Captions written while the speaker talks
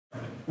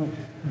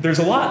there's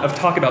a lot of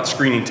talk about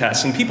screening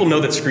tests, and people know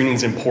that screening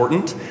is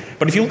important,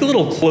 but if you look a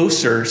little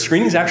closer,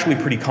 screening is actually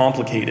pretty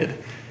complicated,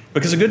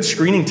 because a good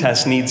screening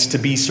test needs to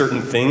be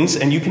certain things,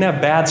 and you can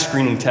have bad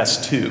screening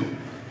tests too.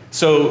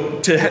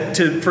 So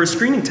for a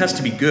screening test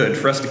to be good,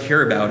 for us to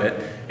care about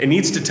it, it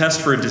needs to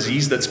test for a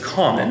disease that's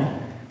common,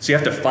 so you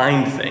have to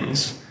find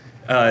things.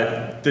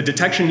 The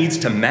detection needs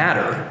to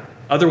matter,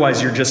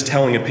 otherwise you're just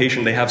telling a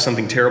patient they have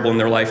something terrible in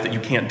their life that you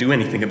can't do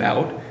anything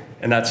about,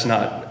 and that's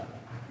not,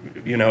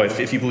 you know,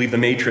 if you believe the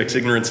Matrix,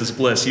 ignorance is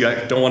bliss, you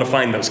don't want to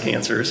find those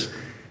cancers.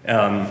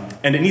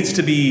 And it needs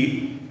to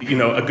be, you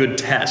know, a good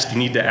test. You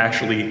need to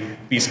actually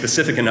be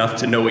specific enough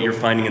to know what you're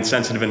finding and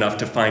sensitive enough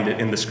to find it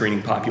in the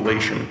screening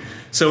population.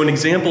 So an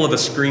example of a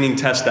screening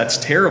test that's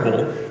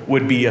terrible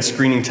would be a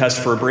screening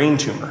test for a brain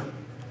tumor,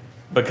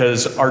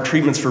 because our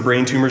treatments for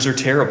brain tumors are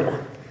terrible.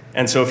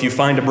 And so if you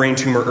find a brain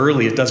tumor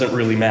early, it doesn't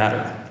really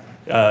matter.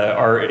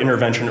 Our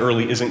intervention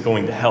early isn't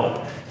going to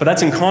help. But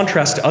that's in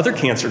contrast to other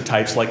cancer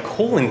types like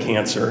colon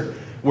cancer,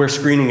 where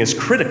screening is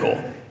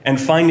critical, and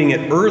finding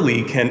it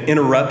early can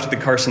interrupt the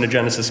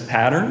carcinogenesis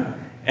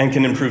pattern and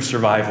can improve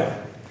survival.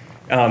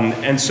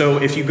 And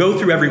so if you go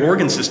through every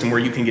organ system where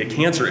you can get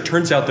cancer, it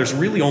turns out there's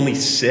really only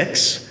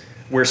 6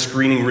 where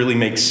screening really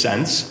makes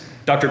sense.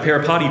 Dr.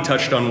 Parapati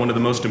touched on one of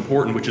the most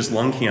important, which is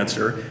lung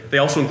cancer. They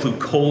also include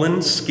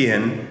colon,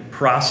 skin,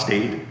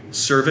 prostate,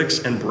 cervix,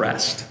 and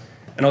breast.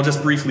 And I'll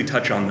just briefly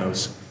touch on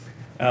those.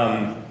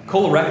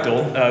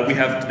 Colorectal, we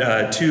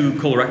have 2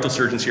 colorectal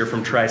surgeons here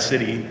from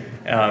Tri-City,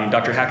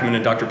 Dr. Hackerman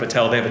and Dr.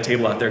 Patel. They have a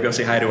table out there. Go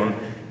say hi to them.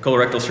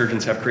 Colorectal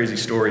surgeons have crazy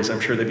stories. I'm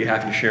sure they'd be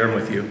happy to share them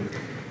with you.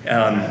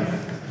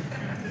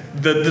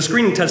 The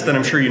screening test that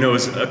I'm sure you know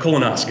is a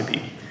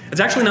colonoscopy.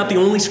 It's actually not the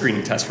only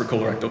screening test for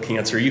colorectal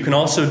cancer. You can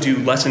also do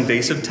less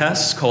invasive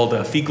tests called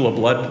a fecal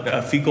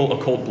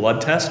occult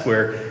blood test,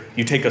 where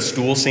you take a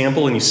stool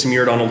sample and you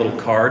smear it on a little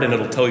card, and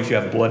it'll tell you if you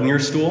have blood in your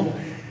stool,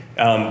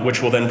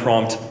 which will then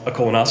prompt a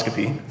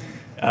colonoscopy.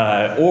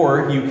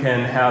 Or you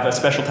can have a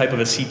special type of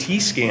a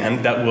CT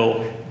scan that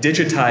will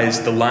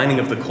digitize the lining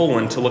of the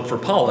colon to look for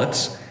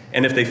polyps,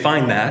 and if they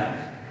find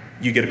that,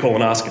 you get a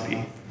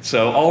colonoscopy.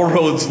 So all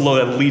roads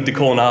lead to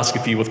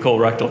colonoscopy with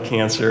colorectal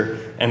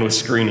cancer and with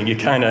screening. You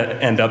kind of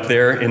end up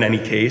there in any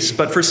case,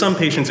 but for some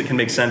patients it can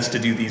make sense to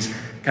do these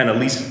kind of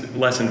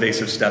less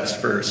invasive steps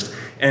first.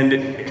 And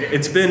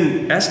it's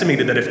been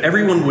estimated that if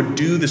everyone would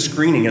do the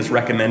screening as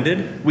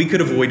recommended, we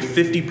could avoid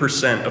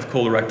 50% of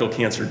colorectal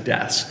cancer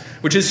deaths,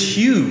 which is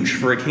huge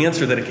for a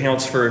cancer that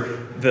accounts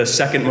for the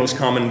second most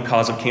common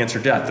cause of cancer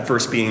death, the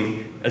first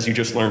being, as you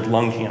just learned,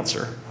 lung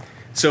cancer.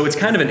 So it's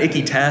kind of an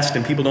icky test,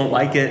 and people don't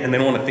like it, and they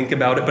don't want to think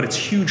about it, but it's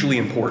hugely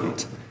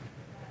important.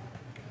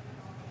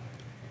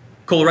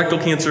 Colorectal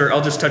cancer,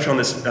 I'll just touch on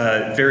this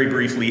very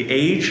briefly.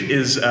 Age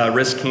is a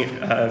risk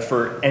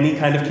for any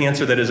kind of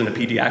cancer that isn't a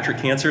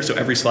pediatric cancer, so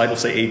every slide will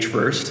say age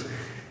first.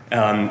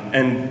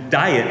 And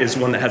diet is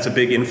one that has a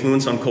big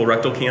influence on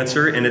colorectal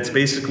cancer, and it's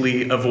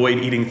basically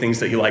avoid eating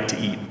things that you like to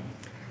eat.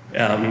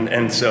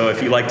 And so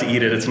if you like to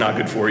eat it, it's not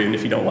good for you, and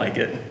if you don't like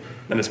it,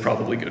 then it's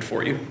probably good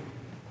for you.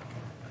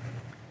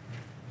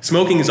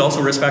 Smoking is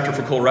also a risk factor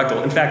for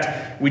colorectal. In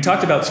fact, we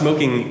talked about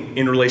smoking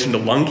in relation to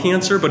lung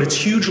cancer, but it's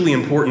hugely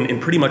important in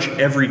pretty much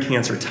every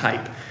cancer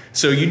type.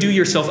 So you do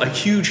yourself a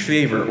huge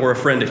favor, or a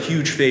friend a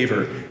huge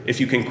favor, if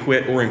you can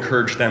quit or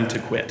encourage them to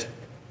quit.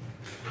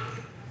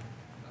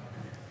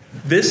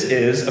 This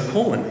is a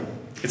colon.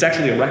 It's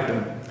actually a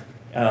rectum.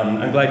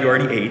 I'm glad you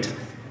already ate.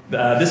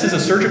 This is a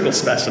surgical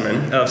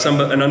specimen of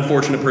an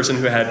unfortunate person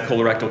who had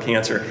colorectal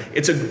cancer.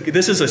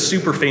 This is a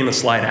super famous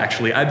slide,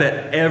 actually. I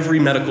bet every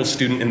medical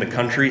student in the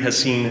country has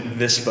seen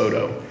this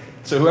photo.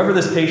 So whoever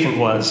this patient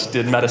was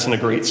did medicine a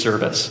great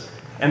service.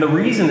 And the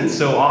reason it's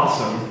so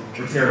awesome,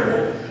 or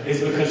terrible,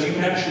 is because you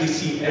can actually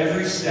see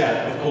every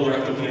step of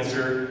colorectal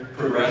cancer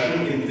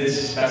progression in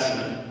this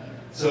specimen.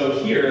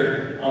 So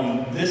here,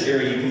 on this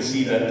area, you can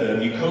see that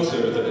the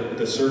mucosa,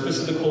 the surface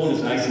of the colon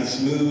is nice and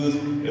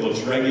smooth. It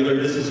looks regular.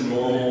 This is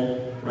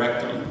normal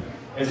rectum.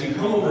 As you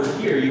come over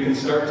here, you can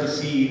start to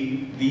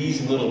see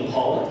these little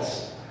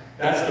polyps.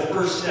 That's the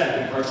first step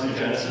in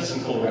carcinogenesis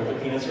in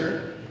colorectal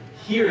cancer.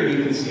 Here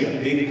you can see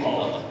a big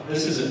polyp.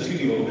 This is a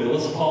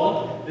tubulobilous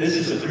polyp. This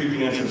is a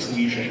precancerous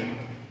lesion.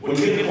 When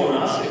you get a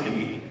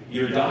colonoscopy,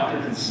 your doctor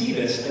can see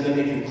this, and then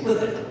they can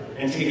clip it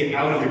and take it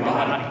out of your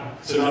body.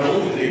 So not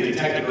only do they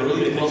detect it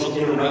early, they can also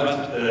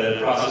interrupt the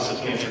process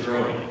of cancer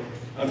growing.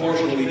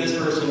 Unfortunately, this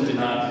person did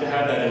not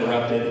have that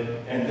interrupted,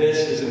 and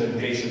this is an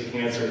invasive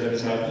cancer that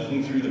is now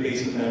eating through the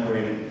basement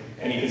membrane,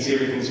 and you can see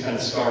everything's kind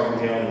of scarring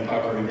down and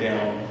puckering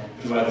down,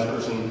 which is why this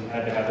person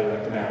had to have their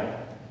rectum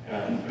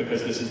out,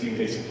 because this is the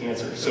invasive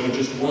cancer. So in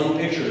just one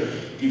picture,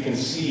 you can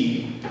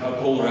see how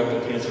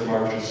colorectal cancer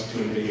marches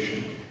to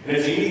invasion. And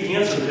it's a unique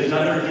cancer because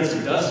not every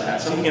cancer does that.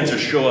 Some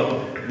cancers show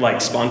up like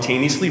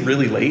spontaneously,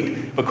 really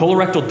late, but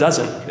colorectal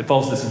doesn't. It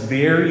follows this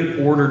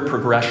very ordered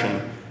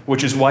progression,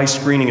 which is why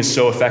screening is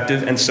so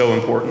effective and so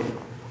important.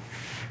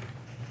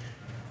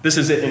 This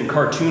is it in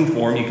cartoon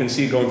form. You can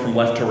see it going from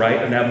left to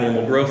right, an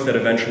abnormal growth that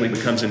eventually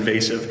becomes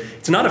invasive.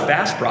 It's not a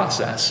fast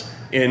process,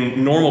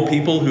 In normal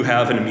people who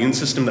have an immune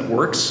system that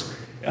works,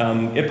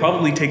 it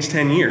probably takes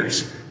 10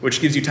 years,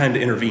 which gives you time to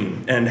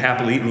intervene. And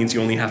happily, it means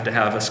you only have to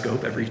have a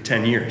scope every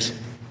 10 years.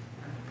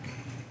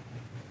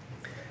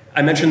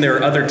 I mentioned there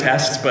are other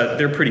tests, but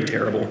they're pretty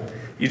terrible.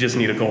 You just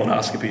need a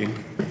colonoscopy.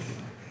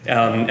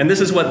 And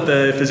this is what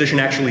the physician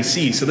actually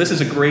sees. So this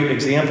is a great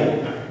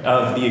example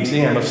of the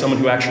exam of someone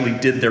who actually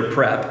did their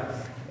prep,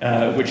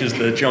 which is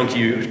the junk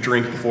you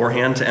drink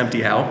beforehand to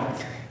empty out.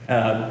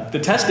 The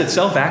test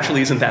itself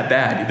actually isn't that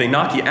bad. They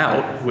knock you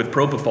out with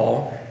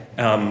propofol,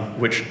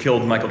 which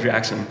killed Michael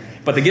Jackson.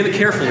 But they give it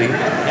carefully,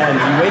 and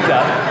you wake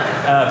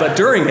up. But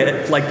during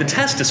it, like, the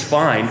test is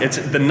fine. It's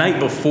the night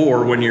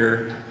before when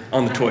you're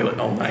on the toilet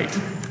all night.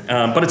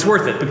 But it's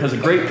worth it, because a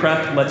great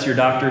prep lets your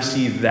doctor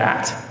see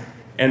that.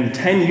 And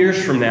 10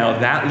 years from now,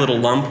 that little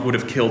lump would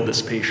have killed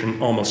this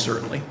patient, almost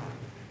certainly.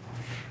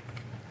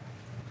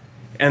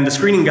 And the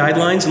screening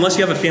guidelines, unless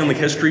you have a family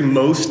history,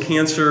 most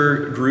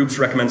cancer groups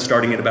recommend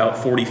starting at about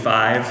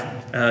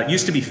 45. It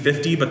used to be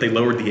 50, but they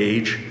lowered the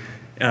age.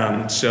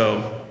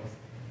 So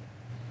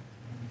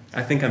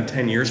I think I'm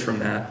 10 years from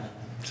that.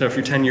 So if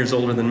you're 10 years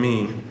older than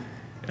me,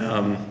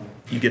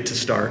 you get to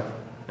start,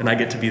 and I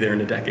get to be there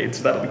in a decade,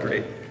 so that'll be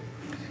great.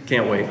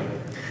 Can't wait.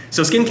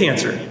 So skin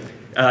cancer.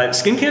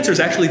 Skin cancer is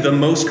actually the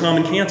most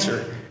common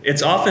cancer.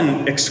 It's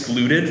often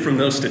excluded from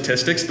those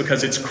statistics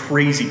because it's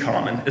crazy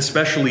common,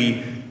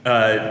 especially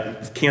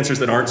cancers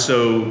that aren't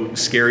so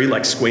scary,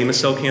 like squamous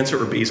cell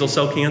cancer or basal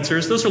cell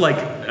cancers. Those are like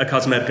a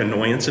cosmetic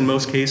annoyance in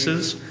most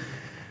cases.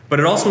 But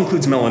it also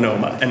includes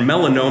melanoma, and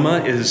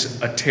melanoma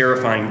is a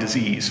terrifying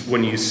disease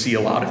when you see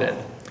a lot of it.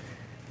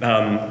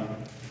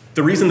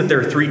 The reason that there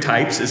are 3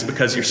 types is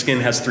because your skin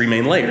has 3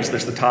 main layers.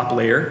 There's the top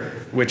layer,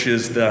 which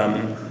is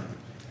the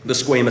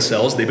squamous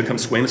cells. They become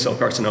squamous cell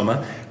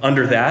carcinoma.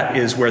 Under that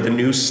is where the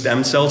new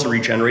stem cells are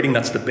regenerating.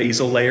 That's the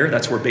basal layer.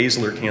 That's where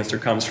basilar cancer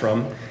comes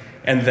from.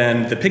 And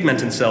then the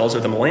pigmented cells are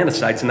the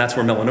melanocytes, and that's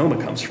where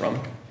melanoma comes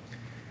from.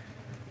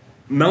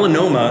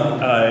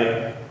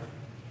 Melanoma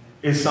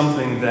is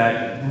something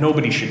that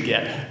nobody should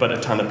get, but a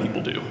ton of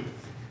people do.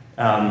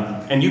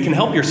 And you can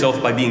help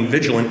yourself by being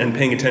vigilant and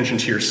paying attention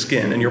to your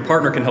skin, and your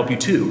partner can help you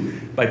too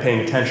by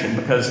paying attention,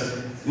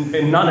 because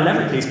not in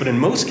every case, but in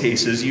most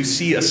cases, you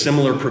see a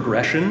similar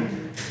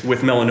progression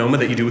with melanoma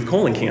that you do with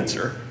colon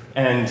cancer.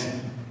 And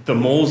the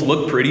moles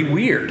look pretty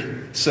weird.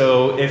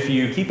 So if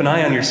you keep an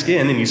eye on your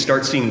skin and you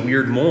start seeing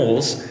weird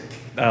moles,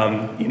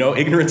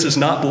 ignorance is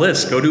not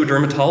bliss. Go to a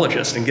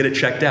dermatologist and get it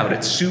checked out.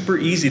 It's super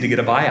easy to get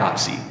a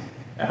biopsy.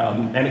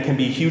 And it can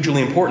be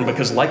hugely important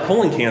because, like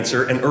colon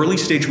cancer, an early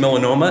stage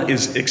melanoma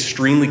is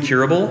extremely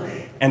curable,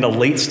 and a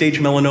late stage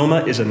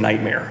melanoma is a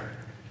nightmare.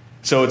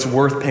 So it's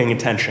worth paying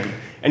attention.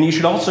 And you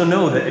should also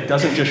know that it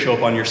doesn't just show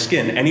up on your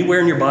skin. Anywhere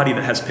in your body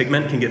that has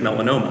pigment can get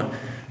melanoma.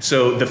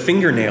 So the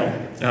fingernail,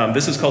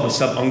 this is called a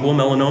subungual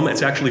melanoma.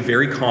 It's actually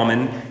very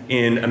common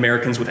in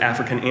Americans with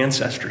African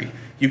ancestry.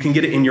 You can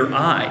get it in your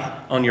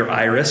eye, on your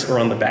iris, or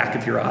on the back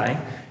of your eye.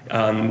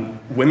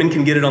 Women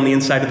can get it on the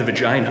inside of the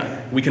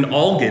vagina. We can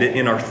all get it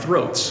in our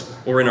throats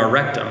or in our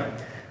rectum.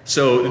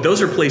 So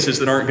those are places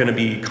that aren't going to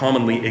be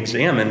commonly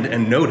examined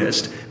and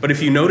noticed. But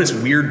if you notice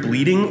weird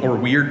bleeding or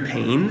weird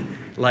pain,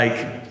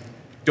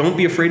 don't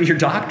be afraid of your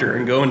doctor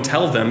and go and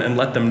tell them and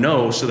let them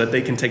know so that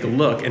they can take a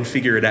look and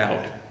figure it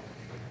out.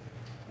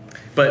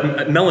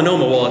 But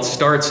melanoma, while it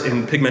starts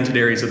in pigmented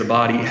areas of the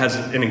body, has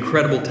an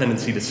incredible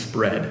tendency to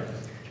spread.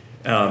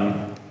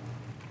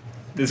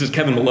 This is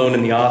Kevin Malone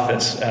in the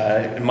office.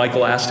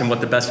 Michael asked him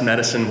what the best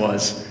medicine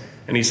was,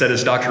 and he said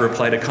his doctor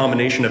replied, a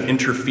combination of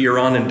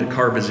interferon and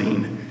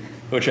dacarbazine,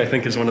 which I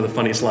think is one of the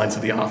funniest lines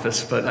of the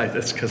office, but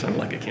that's because I'm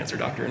like a cancer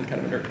doctor and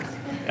kind of a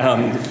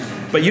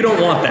nerd. But you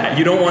don't want that.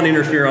 You don't want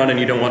interferon, and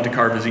you don't want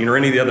dacarbazine or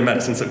any of the other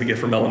medicines that we get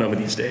for melanoma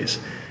these days.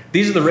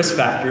 These are the risk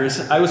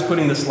factors. I was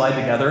putting this slide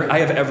together. I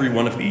have every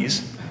one of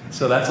these,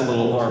 so that's a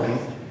little alarming.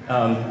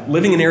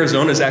 Living in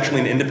Arizona is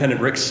actually an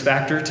independent risk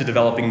factor to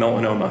developing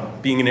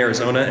melanoma, being in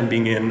Arizona and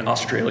being in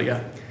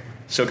Australia.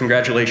 So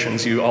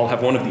congratulations, you all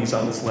have one of these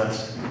on this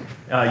list.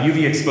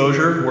 UV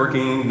exposure,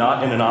 working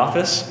not in an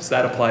office, so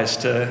that applies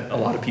to a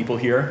lot of people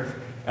here.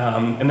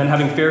 And then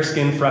having fair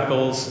skin,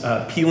 freckles,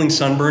 peeling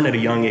sunburn at a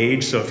young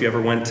age. So if you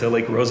ever went to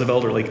Lake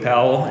Roosevelt or Lake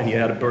Powell and you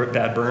had a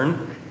bad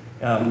burn,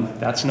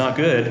 that's not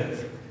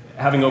good.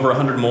 Having over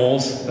 100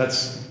 moles,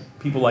 that's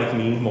people like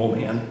me, mole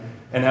man,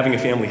 and having a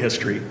family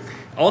history.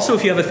 Also,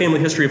 if you have a family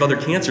history of other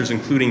cancers,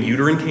 including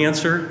uterine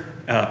cancer,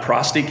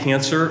 prostate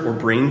cancer, or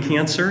brain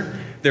cancer,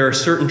 there are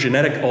certain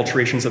genetic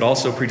alterations that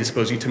also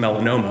predispose you to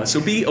melanoma. So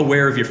be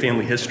aware of your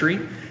family history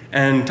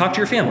and talk to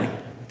your family.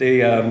 They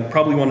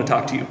probably want to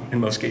talk to you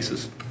in most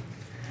cases.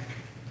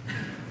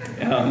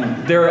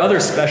 There are other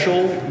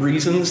special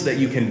reasons that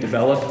you can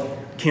develop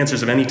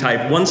cancers of any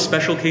type. One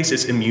special case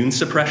is immune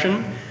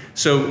suppression.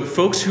 So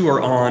folks who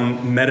are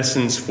on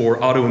medicines for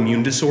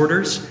autoimmune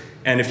disorders,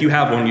 and if you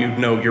have one, you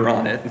know you're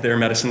on it. There are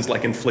medicines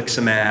like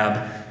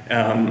infliximab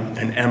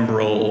and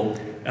Enbrel.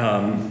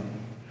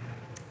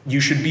 You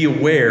should be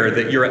aware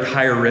that you're at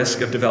higher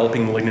risk of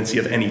developing malignancy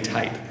of any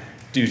type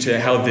due to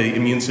how the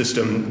immune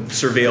system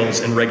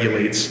surveils and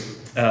regulates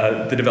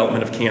the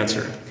development of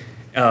cancer.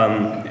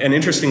 And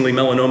interestingly,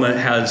 melanoma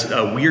has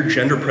a weird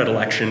gender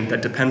predilection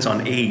that depends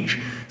on age.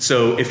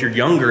 So if you're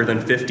younger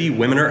than 50,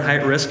 women are at high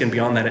risk, and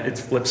beyond that, it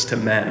flips to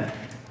men,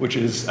 which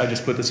is, I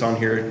just put this on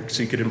here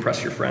so you could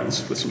impress your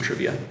friends with some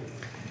trivia.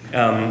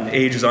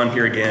 Age is on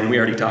here again, we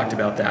already talked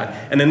about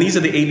that. And then these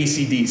are the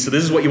ABCDs, so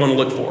this is what you want to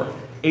look for.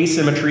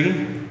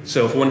 Asymmetry,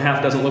 so if one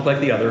half doesn't look like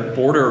the other.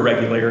 Border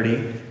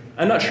irregularity.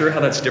 I'm not sure how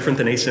that's different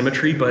than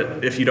asymmetry,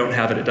 but if you don't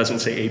have it, it doesn't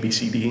say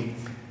ABCD.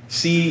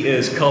 C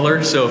is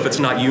color, so if it's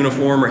not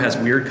uniform or has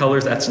weird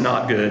colors, that's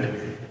not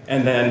good.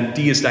 And then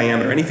D is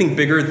diameter. Anything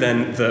bigger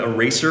than the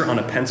eraser on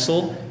a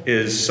pencil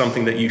is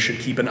something that you should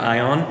keep an eye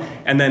on.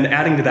 And then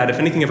adding to that, if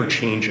anything ever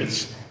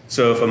changes.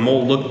 So if a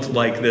mole looked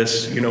like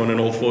this, in an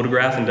old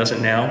photograph and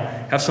doesn't now,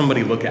 have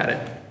somebody look at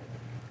it.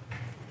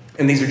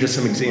 And these are just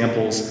some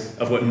examples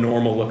of what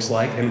normal looks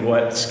like and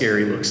what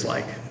scary looks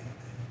like.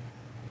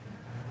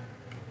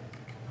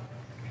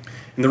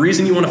 And the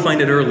reason you want to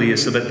find it early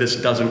is so that this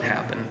doesn't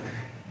happen.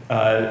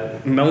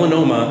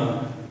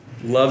 Melanoma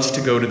loves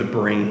to go to the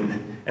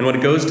brain, and when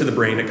it goes to the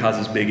brain, it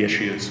causes big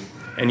issues.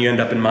 And you end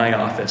up in my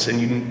office, and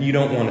you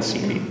don't want to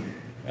see me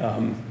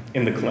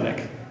in the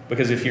clinic,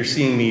 because if you're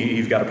seeing me,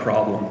 you've got a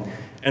problem.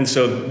 And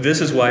so this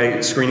is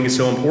why screening is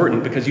so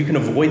important, because you can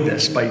avoid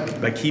this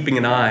by keeping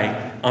an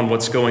eye on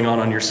what's going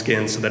on your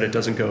skin so that it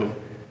doesn't go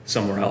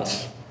somewhere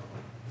else.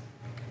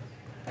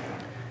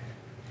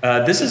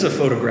 This is a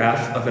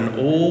photograph of an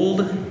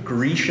old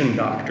Grecian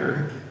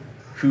doctor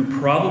who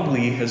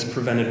probably has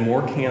prevented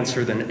more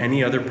cancer than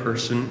any other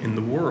person in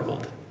the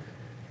world.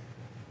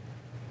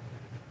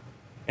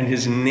 And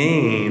his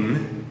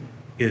name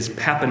is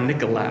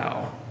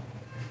Papanicolaou,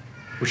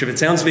 which if it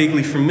sounds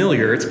vaguely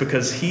familiar, it's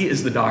because he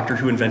is the doctor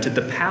who invented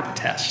the Pap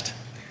test.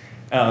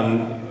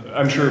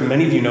 I'm sure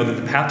many of you know that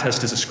the Pap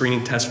test is a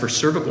screening test for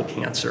cervical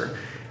cancer.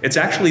 It's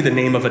actually the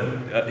name of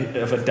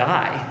a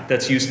dye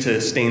that's used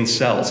to stain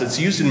cells. It's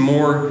used in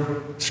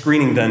more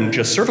screening than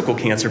just cervical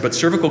cancer, but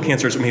cervical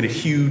cancer has made a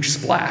huge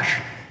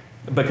splash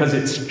because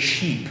it's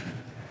cheap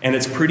and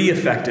it's pretty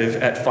effective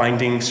at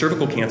finding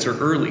cervical cancer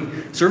early.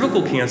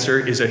 Cervical cancer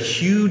is a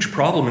huge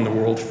problem in the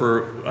world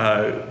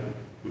for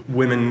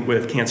women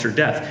with cancer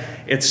death.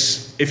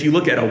 If you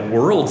look at a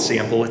world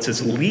sample, it's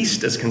at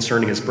least as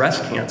concerning as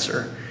breast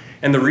cancer.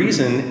 And the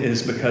reason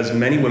is because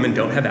many women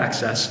don't have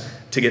access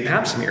to get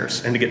pap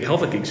smears and to get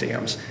pelvic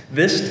exams.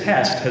 This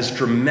test has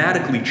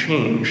dramatically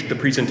changed the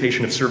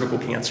presentation of cervical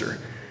cancer,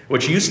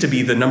 which used to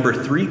be the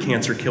 #3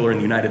 cancer killer in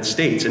the United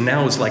States, and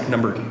now is like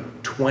number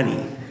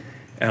 20,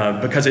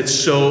 because it's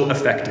so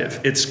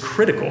effective. It's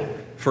critical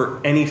for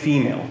any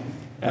female.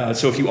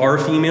 So if you are a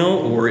female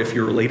or if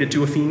you're related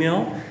to a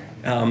female,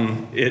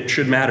 it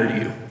should matter to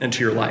you and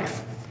to your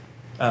life.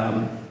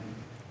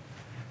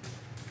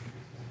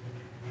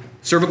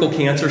 Cervical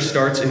cancer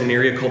starts in an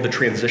area called the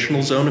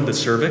transitional zone of the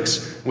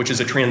cervix, which is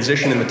a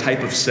transition in the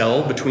type of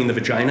cell between the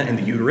vagina and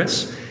the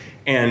uterus.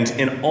 And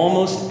in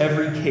almost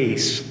every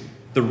case,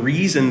 the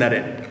reason that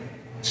it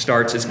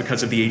starts is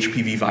because of the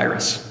HPV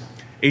virus.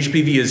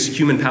 HPV is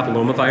human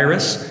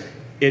papillomavirus.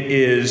 It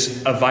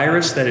is a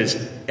virus that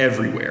is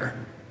everywhere.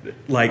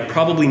 Like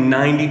probably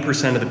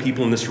 90% of the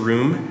people in this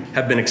room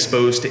have been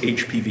exposed to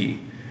HPV.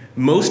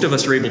 Most of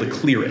us are able to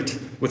clear it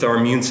with our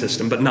immune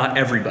system, but not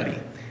everybody.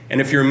 And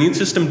if your immune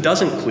system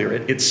doesn't clear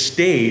it, it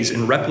stays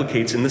and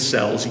replicates in the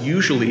cells,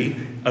 usually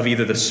of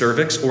either the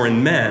cervix or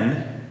in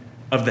men,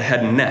 of the head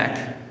and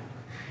neck.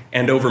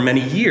 And over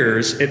many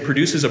years, it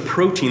produces a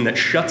protein that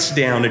shuts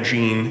down a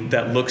gene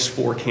that looks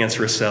for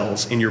cancerous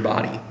cells in your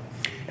body.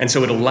 And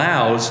so it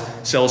allows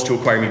cells to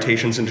acquire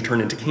mutations and to turn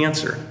into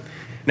cancer.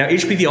 Now,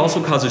 HPV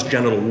also causes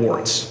genital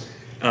warts.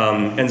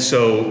 And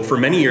so for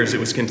many years, it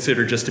was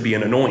considered just to be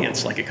an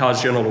annoyance. Like, it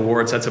caused genital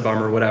warts, that's a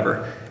bummer,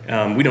 whatever.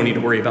 We don't need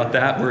to worry about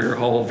that. We're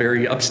all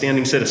very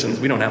upstanding citizens.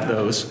 We don't have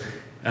those.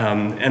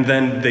 And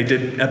then they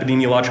did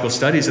epidemiological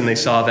studies, and they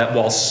saw that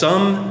while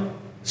some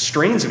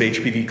strains of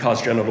HPV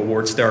cause genital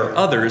warts, there are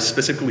others,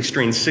 specifically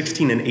strains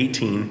 16 and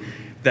 18,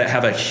 that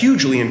have a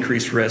hugely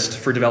increased risk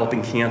for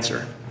developing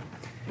cancer.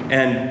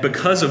 And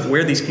because of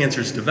where these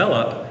cancers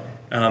develop,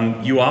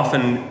 you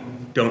often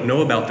don't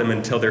know about them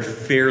until they're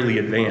fairly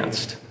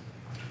advanced.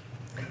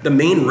 The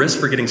main risk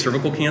for getting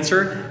cervical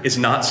cancer is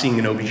not seeing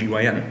an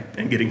OBGYN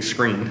and getting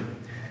screened.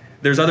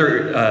 There's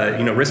other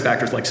risk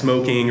factors like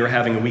smoking or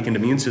having a weakened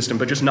immune system,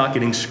 but just not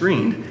getting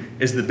screened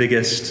is the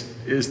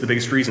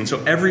biggest reason.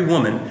 So every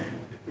woman,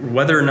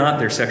 whether or not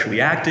they're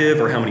sexually active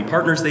or how many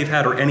partners they've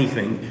had or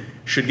anything,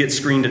 should get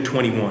screened at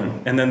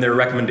 21. And then there are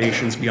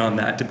recommendations beyond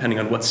that depending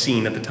on what's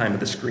seen at the time of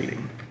the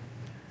screening.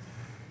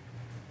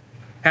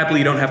 Happily,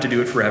 you don't have to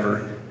do it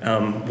forever.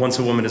 Once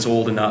a woman is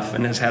old enough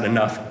and has had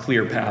enough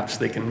clear paps,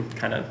 they can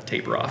kind of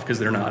taper off because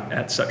they're not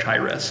at such high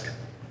risk.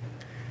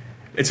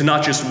 It's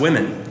not just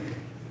women.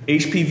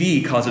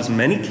 HPV causes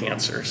many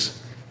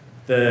cancers.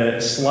 The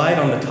slide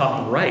on the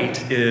top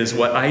right is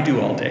what I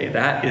do all day.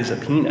 That is a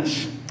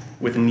penis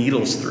with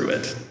needles through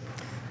it.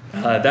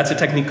 That's a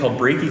technique called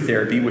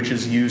brachytherapy, which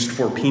is used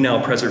for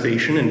penile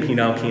preservation and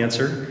penile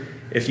cancer.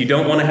 If you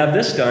don't want to have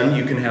this done,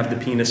 you can have the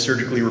penis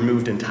surgically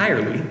removed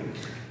entirely.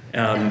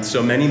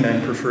 So many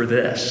men prefer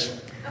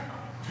this.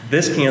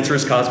 This cancer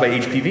is caused by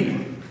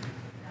HPV.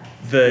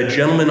 The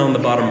gentleman on the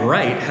bottom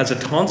right has a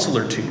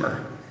tonsillar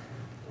tumor.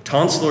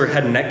 Tonsillar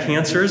head and neck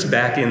cancers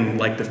back in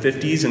like the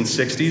 50s and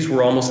 60s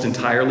were almost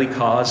entirely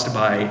caused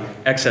by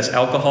excess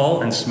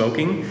alcohol and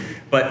smoking.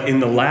 But in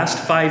the last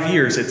 5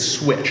 years, it's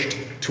switched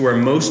to where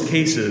most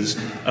cases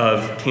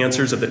of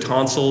cancers of the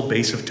tonsil,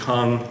 base of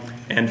tongue,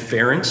 and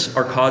pharynx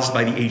are caused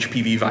by the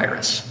HPV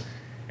virus.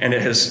 And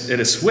it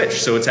has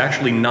switched, so it's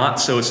actually not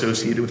so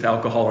associated with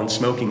alcohol and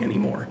smoking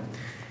anymore.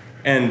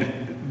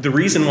 And the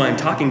reason why I'm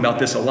talking about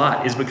this a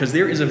lot is because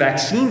there is a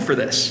vaccine for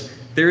this.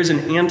 There is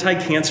an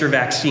anti-cancer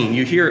vaccine.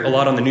 You hear a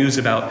lot on the news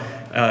about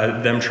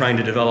them trying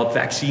to develop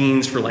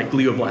vaccines for like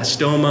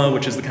glioblastoma,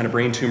 which is the kind of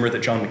brain tumor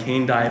that John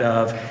McCain died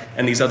of,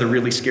 and these other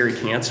really scary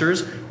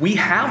cancers. We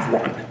have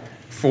one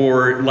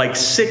for like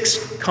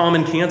 6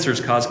 common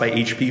cancers caused by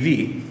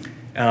HPV.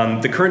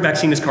 The current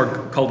vaccine is called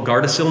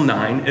Gardasil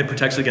 9. It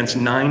protects against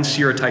 9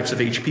 serotypes of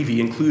HPV,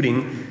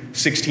 including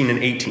 16 and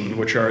 18,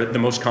 which are the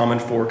most common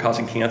for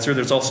causing cancer.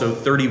 There's also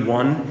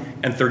 31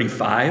 and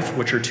 35,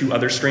 which are 2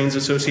 other strains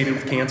associated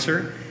with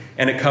cancer.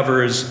 And it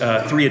covers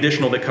 3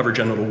 additional that cover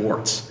genital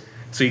warts.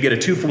 So you get a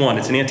 2-for-1.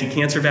 It's an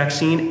anti-cancer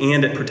vaccine,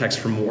 and it protects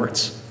from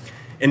warts.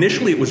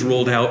 Initially, it was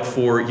rolled out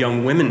for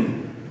young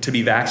women to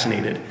be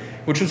vaccinated,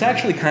 which was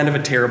actually kind of a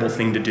terrible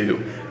thing to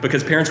do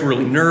because parents were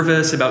really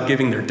nervous about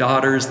giving their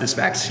daughters this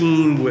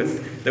vaccine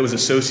that was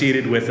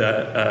associated with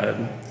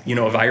a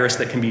virus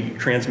that can be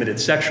transmitted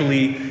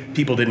sexually.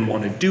 People didn't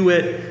want to do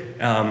it.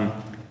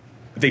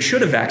 They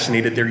should have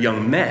vaccinated their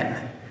young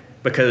men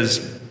because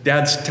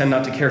dads tend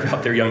not to care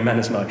about their young men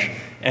as much,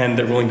 and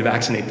they're willing to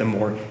vaccinate them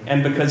more.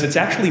 And because it's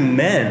actually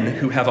men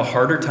who have a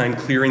harder time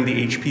clearing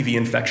the HPV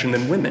infection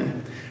than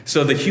women.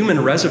 So the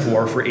human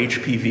reservoir for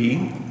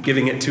HPV,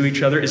 giving it to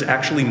each other, is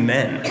actually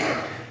men.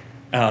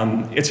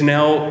 It's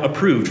now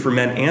approved for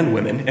men and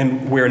women,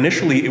 and where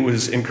initially it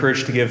was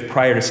encouraged to give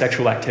prior to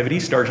sexual activity,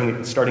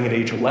 starting at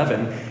age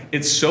 11,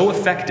 it's so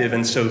effective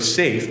and so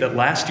safe that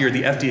last year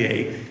the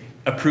FDA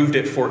approved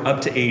it for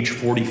up to age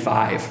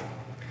 45.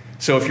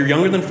 So if you're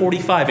younger than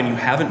 45 and you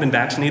haven't been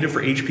vaccinated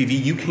for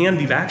HPV, you can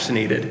be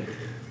vaccinated.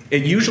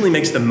 It usually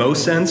makes the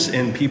most sense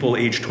in people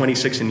age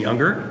 26 and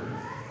younger.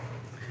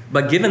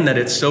 But given that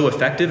it's so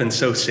effective and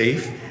so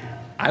safe,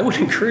 I would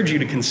encourage you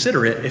to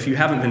consider it if you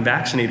haven't been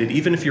vaccinated,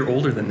 even if you're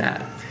older than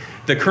that.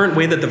 The current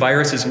way that the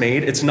virus is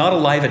made, it's not a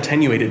live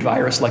attenuated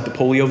virus like the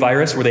polio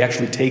virus, where they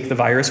actually take the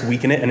virus,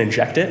 weaken it, and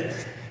inject it.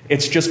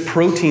 It's just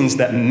proteins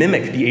that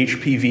mimic the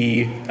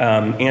HPV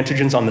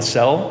antigens on the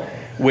cell,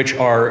 which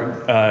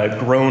are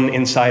grown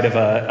inside of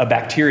a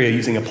bacteria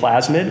using a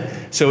plasmid.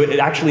 So it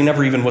actually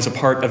never even was a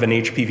part of an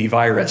HPV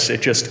virus.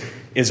 It just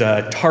is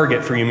a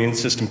target for your immune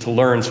system to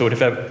learn, so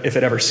if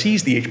it ever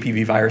sees the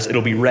HPV virus,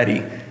 it'll be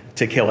ready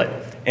to kill it.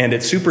 And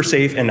it's super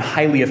safe and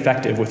highly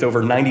effective, with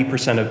over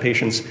 90% of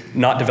patients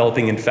not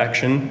developing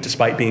infection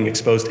despite being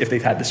exposed if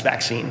they've had this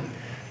vaccine.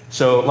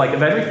 So like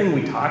of everything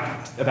we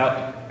talked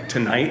about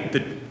tonight, the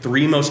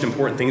 3 most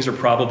important things are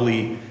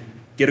probably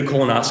get a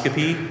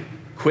colonoscopy,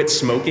 quit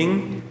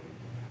smoking,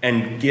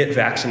 and get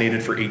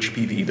vaccinated for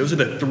HPV. Those are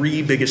the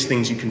 3 biggest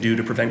things you can do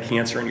to prevent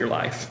cancer in your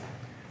life.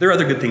 There are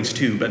other good things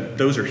too, but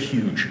those are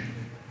huge.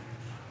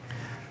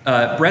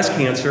 Breast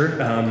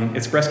cancer,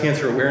 it's Breast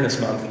Cancer Awareness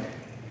Month.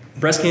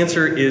 Breast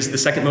cancer is the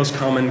 2nd most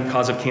common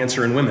cause of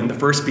cancer in women, the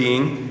first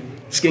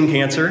being skin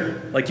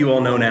cancer, like you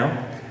all know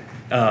now.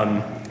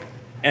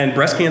 And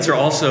breast cancer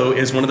also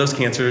is one of those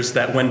cancers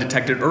that when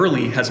detected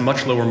early has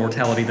much lower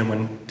mortality than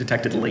when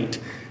detected late,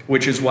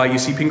 which is why you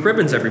see pink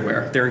ribbons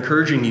everywhere. They're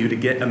encouraging you to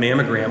get a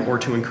mammogram or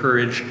to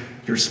encourage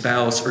your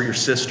spouse or your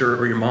sister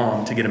or your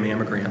mom to get a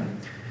mammogram.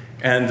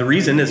 And the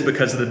reason is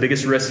because the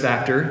biggest risk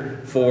factor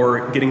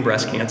for getting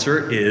breast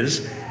cancer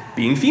is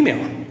being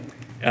female,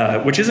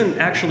 which isn't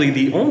actually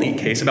the only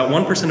case. About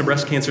 1% of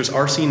breast cancers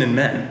are seen in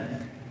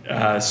men.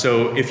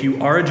 So if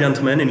you are a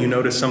gentleman and you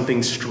notice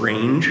something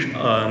strange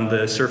on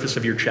the surface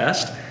of your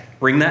chest,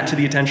 bring that to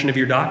the attention of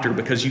your doctor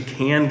because you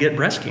can get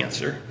breast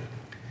cancer.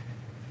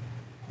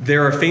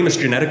 There are famous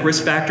genetic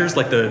risk factors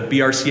like the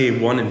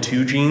BRCA1 and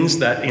 2 genes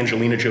that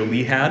Angelina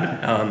Jolie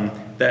had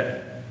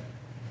that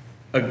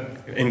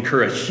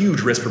incur a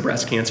huge risk for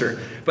breast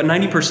cancer, but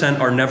 90%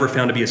 are never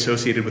found to be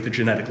associated with a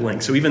genetic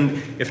link. So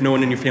even if no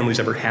one in your family's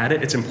ever had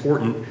it, it's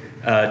important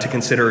to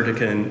consider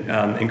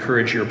to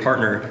encourage your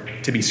partner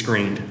to be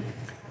screened.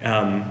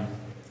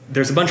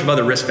 There's a bunch of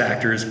other risk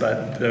factors,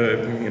 but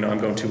I'm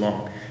going too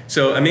long.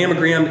 So a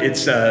mammogram,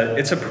 it's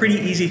a pretty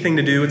easy thing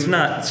to do. It's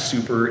not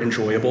super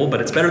enjoyable,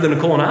 but it's better than a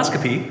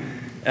colonoscopy.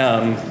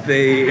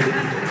 They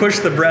push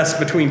the breast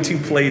between 2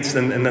 plates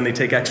and then they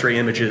take x-ray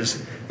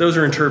images. Those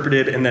are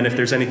interpreted, and then if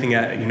there's anything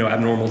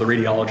abnormal, the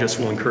radiologist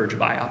will encourage a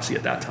biopsy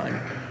at that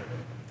time.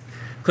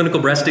 Clinical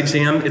breast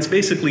exam, it's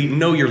basically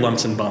know your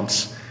lumps and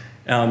bumps.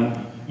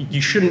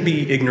 You shouldn't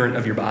be ignorant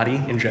of your body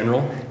in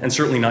general, and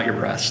certainly not your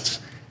breasts.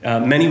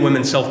 Many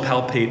women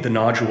self-palpate the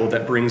nodule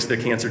that brings the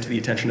cancer to the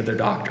attention of their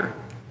doctor.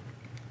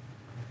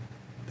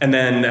 And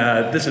then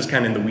this is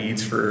kind of in the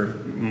weeds for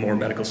more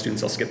medical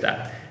students, I'll skip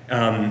that.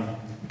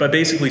 But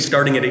basically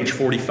starting at age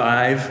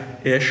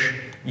 45-ish,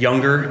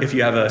 younger, if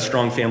you have a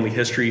strong family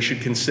history, you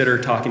should consider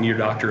talking to your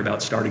doctor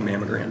about starting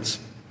mammograms.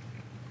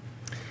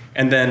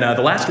 And then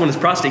the last one is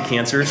prostate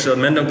cancer, so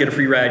men don't get a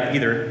free ride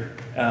either.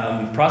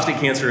 Prostate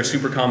cancer is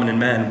super common in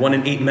men. 1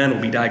 in 8 men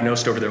will be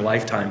diagnosed over their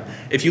lifetime.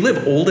 If you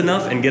live old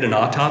enough and get an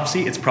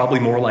autopsy, it's probably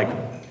more like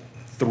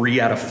 3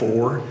 out of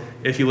 4.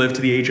 If you live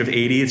to the age of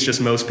 80, it's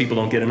just most people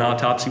don't get an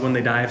autopsy when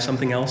they die of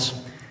something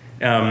else.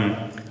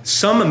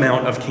 Some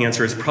amount of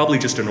cancer is probably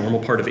just a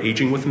normal part of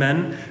aging with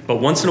men, but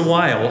once in a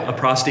while, a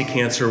prostate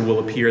cancer will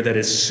appear that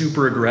is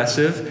super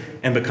aggressive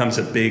and becomes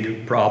a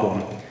big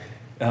problem.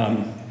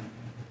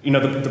 You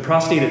know, the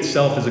prostate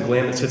itself is a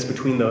gland that sits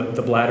between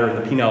the bladder and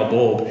the penile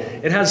bulb.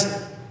 It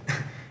has,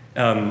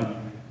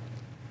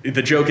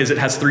 the joke is it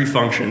has 3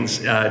 functions.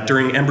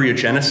 During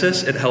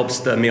embryogenesis, it helps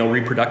the male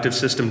reproductive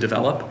system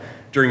develop.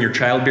 During your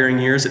childbearing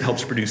years, it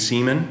helps produce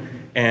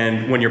semen.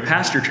 And when you're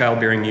past your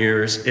childbearing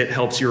years, it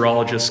helps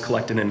urologists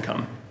collect an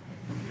income.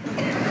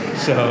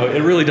 So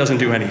it really doesn't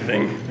do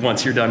anything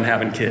once you're done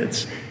having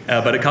kids.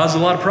 But it causes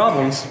a lot of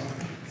problems.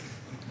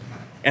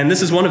 And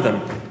this is one of them.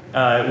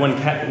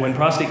 When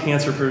prostate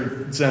cancer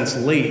presents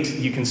late,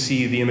 you can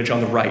see the image on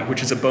the right,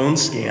 which is a bone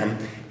scan.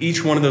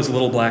 Each one of those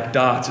little black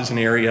dots is an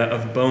area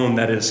of bone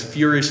that is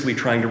furiously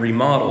trying to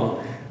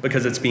remodel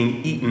because it's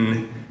being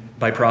eaten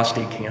by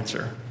prostate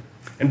cancer.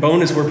 And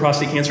bone is where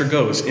prostate cancer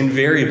goes,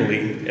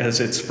 invariably, as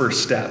its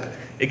first step.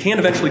 It can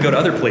eventually go to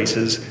other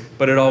places,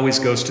 but it always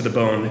goes to the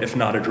bone if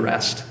not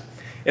addressed.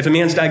 If a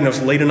man's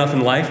diagnosed late enough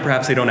in life,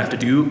 perhaps they don't have to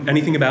do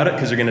anything about it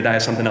because they're going to die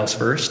of something else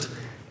first.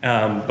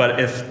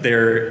 But if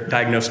they're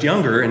diagnosed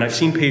younger, and I've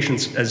seen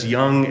patients as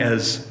young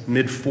as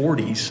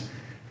mid-40s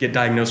get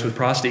diagnosed with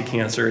prostate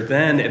cancer,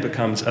 then it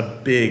becomes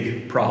a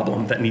big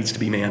problem that needs to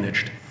be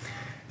managed.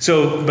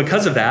 So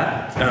because of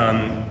that,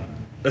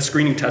 a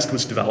screening test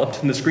was developed,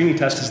 and the screening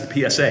test is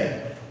the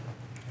PSA,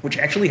 which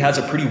actually has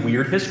a pretty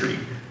weird history.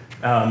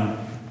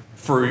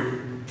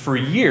 For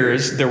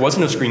years, there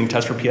wasn't a screening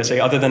test for PSA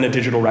other than a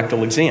digital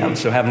rectal exam,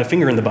 so having a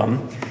finger in the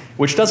bum,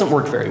 which doesn't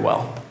work very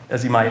well,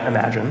 as you might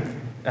imagine.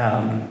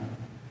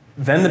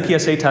 Then the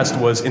PSA test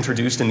was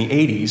introduced in the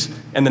 80s,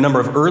 and the number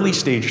of early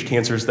stage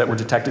cancers that were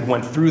detected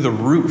went through the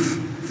roof.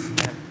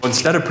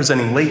 Instead of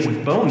presenting late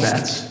with bone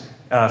mets,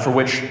 for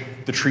which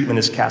the treatment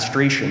is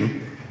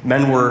castration,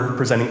 men were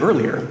presenting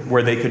earlier,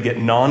 where they could get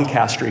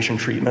non-castration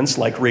treatments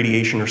like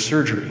radiation or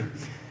surgery.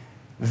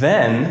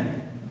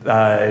 Then,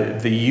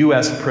 the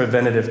US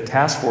Preventative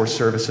Task Force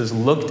Services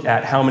looked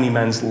at how many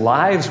men's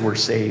lives were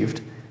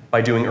saved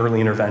by doing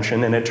early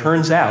intervention, and it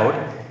turns out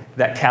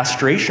that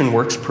castration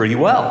works pretty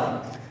well.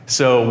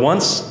 So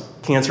once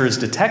cancer is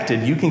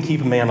detected, you can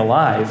keep a man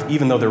alive,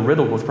 even though they're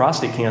riddled with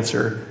prostate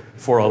cancer,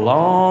 for a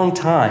long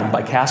time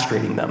by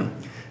castrating them.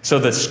 So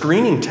the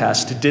screening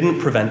test didn't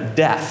prevent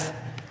death.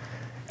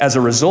 As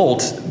a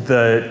result,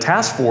 the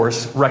task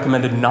force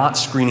recommended not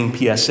screening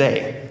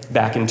PSA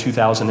back in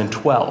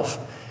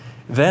 2012.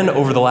 Then,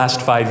 over the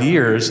last 5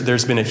 years,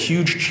 there's been a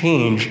huge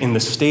change in the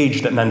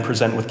stage that men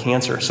present with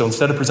cancer. So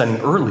instead of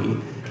presenting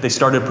early, they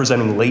started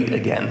presenting late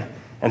again.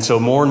 And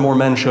so more and more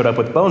men showed up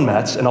with bone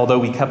mets, and although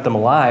we kept them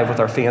alive with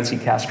our fancy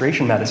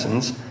castration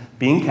medicines,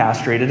 being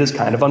castrated is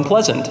kind of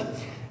unpleasant.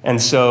 And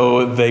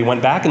so they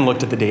went back and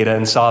looked at the data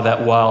and saw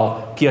that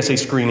while PSA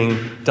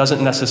screening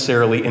doesn't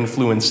necessarily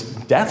influence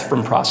death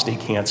from prostate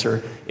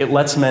cancer, it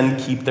lets men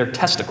keep their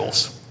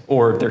testicles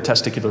or their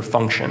testicular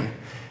function.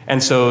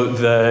 And so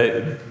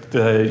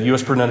the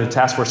US Preventative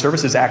Task Force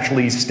Services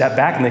actually stepped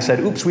back and they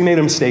said, oops, we made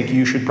a mistake,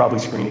 you should probably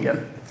screen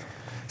again.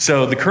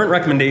 So the current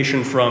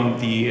recommendation from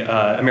the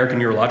American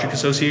Urologic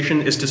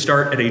Association is to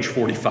start at age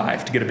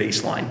 45 to get a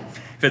baseline.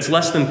 If it's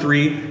less than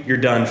 3, you're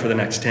done for the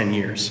next 10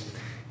 years.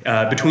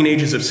 Between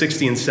ages of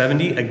 60 and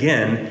 70,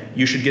 again,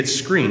 you should get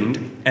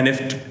screened. And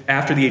if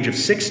after the age of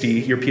 60,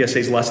 your PSA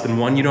is less than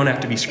 1, you don't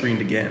have to be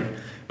screened again.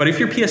 But if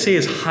your PSA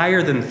is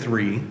higher than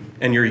 3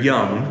 and you're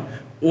young,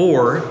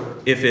 or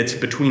if it's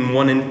between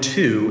 1 and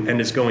 2 and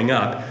is going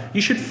up,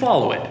 you should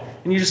follow it.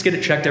 And you just get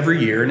it checked every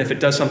year. And if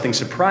it does something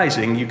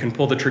surprising, you can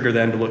pull the trigger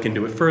then to look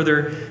into it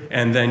further.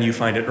 And then you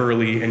find it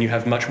early and you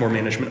have much more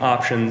management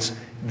options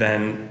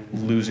than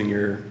losing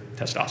your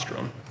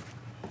testosterone.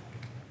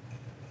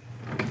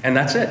 And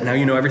that's it. Now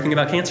you know everything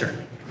about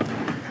cancer.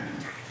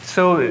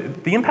 So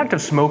the impact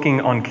of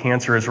smoking on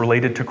cancer is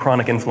related to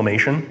chronic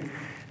inflammation.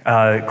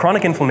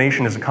 Chronic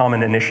inflammation is a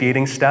common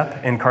initiating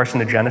step in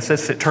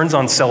carcinogenesis. It turns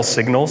on cell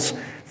signals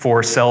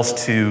for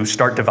cells to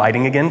start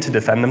dividing again to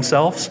defend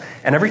themselves.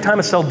 And every time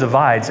a cell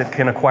divides, it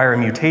can acquire a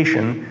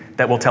mutation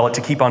that will tell it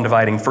to keep on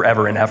dividing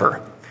forever and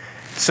ever.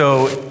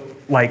 So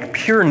like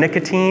pure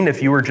nicotine,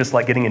 if you were just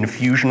like getting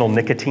infusional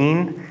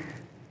nicotine,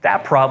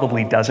 that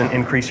probably doesn't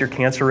increase your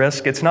cancer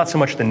risk. It's not so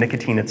much the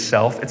nicotine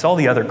itself, it's all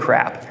the other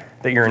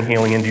crap that you're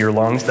inhaling into your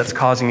lungs that's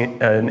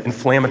causing an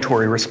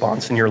inflammatory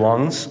response in your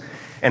lungs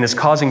and is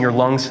causing your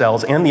lung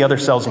cells and the other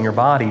cells in your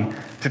body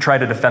to try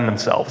to defend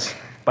themselves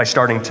by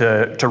starting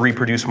to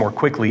reproduce more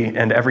quickly.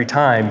 And every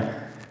time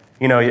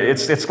You know,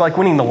 it's like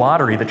winning the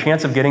lottery. The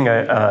chance of getting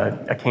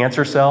a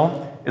cancer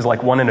cell is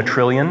like 1 in a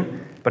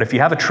trillion. But if you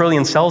have 1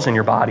 trillion cells in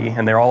your body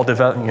and they're all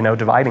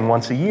dividing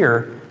once a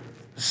year,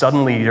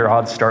 suddenly your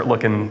odds start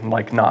looking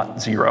like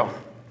not zero.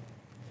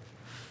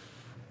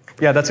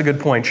 Yeah, that's a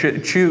good point.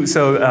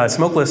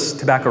 Smokeless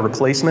tobacco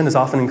replacement is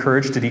often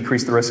encouraged to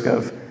decrease the risk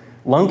of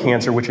lung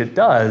cancer, which it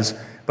does,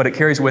 but it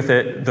carries with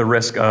it the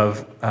risk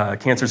of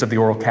cancers of the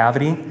oral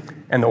cavity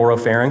and the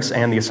oropharynx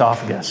and the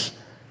esophagus,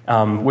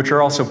 which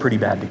are also pretty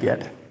bad to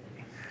get.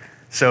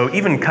 So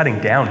even cutting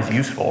down is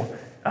useful.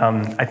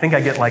 I think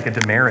I get like a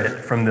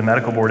demerit from the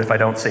medical board if I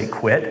don't say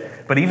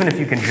quit, but even if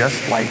you can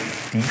just like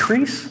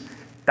decrease,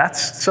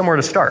 that's somewhere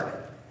to start.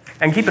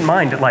 And keep in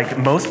mind, like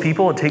most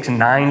people, it takes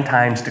 9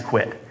 times to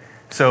quit.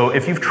 So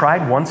if you've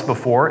tried once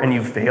before and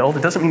you've failed,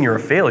 it doesn't mean you're a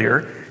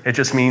failure. It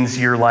just means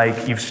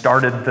you've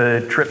started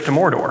the trip to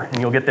Mordor, and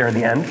you'll get there in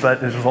the end,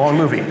 but it was a long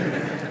movie,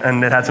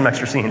 and it had some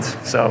extra scenes,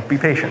 so be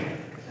patient.